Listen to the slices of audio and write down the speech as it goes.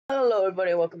Hello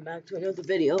everybody, welcome back to another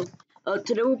video.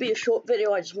 Today will be a short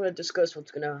video. I just want to discuss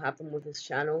what's going to happen with this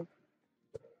channel.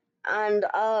 And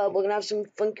we're going to have some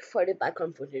Funky Friday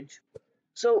background footage.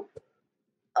 So,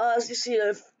 as you see,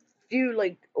 a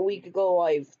week ago,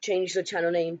 I've changed the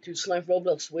channel name to Snipe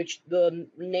Roblox, which the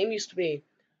name used to be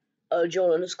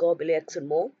Joel_Billy_X and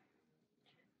more.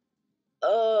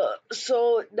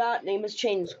 So that name has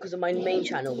changed because of my main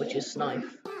channel, which is Snipe.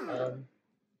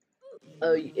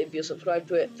 If you subscribe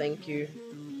to it, thank you.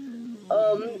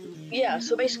 Yeah,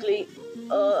 so basically,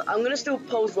 I'm gonna still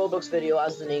post Roblox video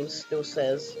as the name still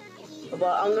says, but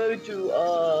I'm going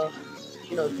to,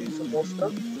 do some more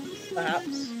stuff,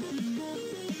 perhaps.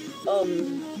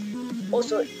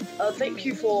 Also, thank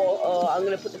you for, I'm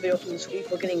gonna put the video from the screen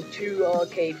for getting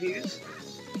 2K views.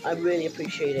 I really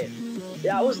appreciate it.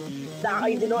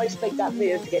 I did not expect that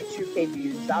video to get 2K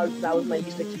views. That was my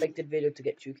least expected video to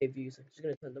get 2K views. I'm just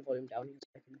gonna turn the volume down here so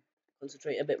I can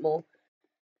concentrate a bit more.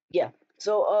 Yeah,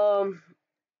 so,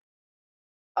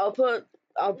 I'll put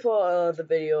the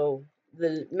video,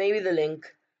 maybe the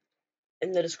link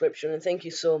in the description, and thank you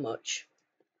so much.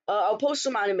 I'll post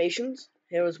some animations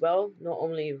here as well, not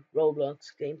only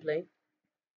Roblox gameplay.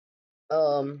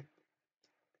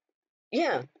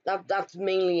 Yeah, that's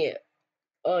mainly it.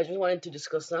 I just wanted to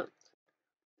discuss that.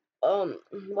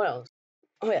 What else?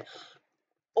 Oh yeah,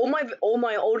 all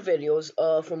my old videos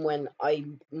from when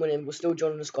it was still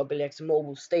Joel_Billy_X and more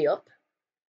will stay up.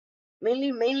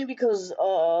 Mainly because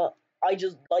I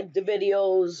just like the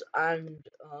videos and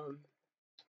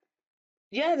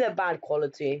yeah, they're bad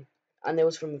quality, and it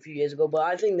was from a few years ago, but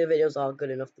I think the videos are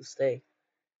good enough to stay.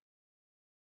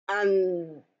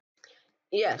 And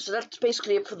yeah, so that's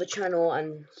basically it for the channel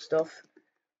and stuff.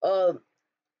 Uh,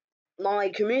 my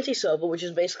community server, which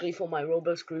is basically for my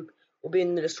Roblox group, will be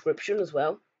in the description as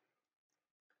well.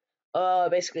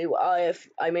 Basically, I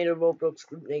made a Roblox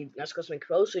group named That's Cosmic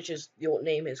Crows, which is your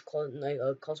name is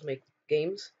Cosmic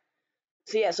Games.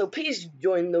 So yeah, so please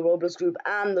join the Roblox group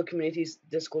and the community's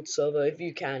Discord server if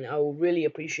you can. I will really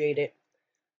appreciate it.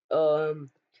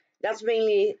 That's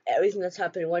mainly everything that's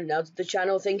happening right now to the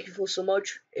channel. Thank you for so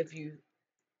much if you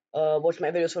watched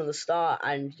my videos from the start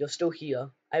and you're still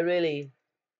here. I'm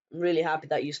really happy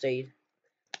that you stayed.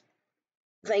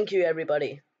 Thank you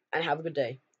everybody and have a good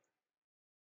day.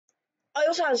 I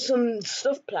also have some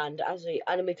stuff planned as a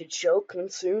animated show coming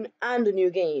soon and a new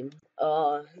game.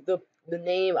 The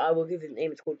name I will give it the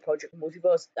name. It's called Project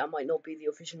Multiverse. That might not be the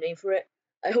official name for it.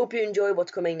 I hope you enjoy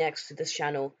what's coming next to this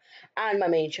channel and my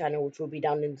main channel, which will be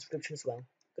down in the description as well.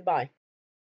 Goodbye.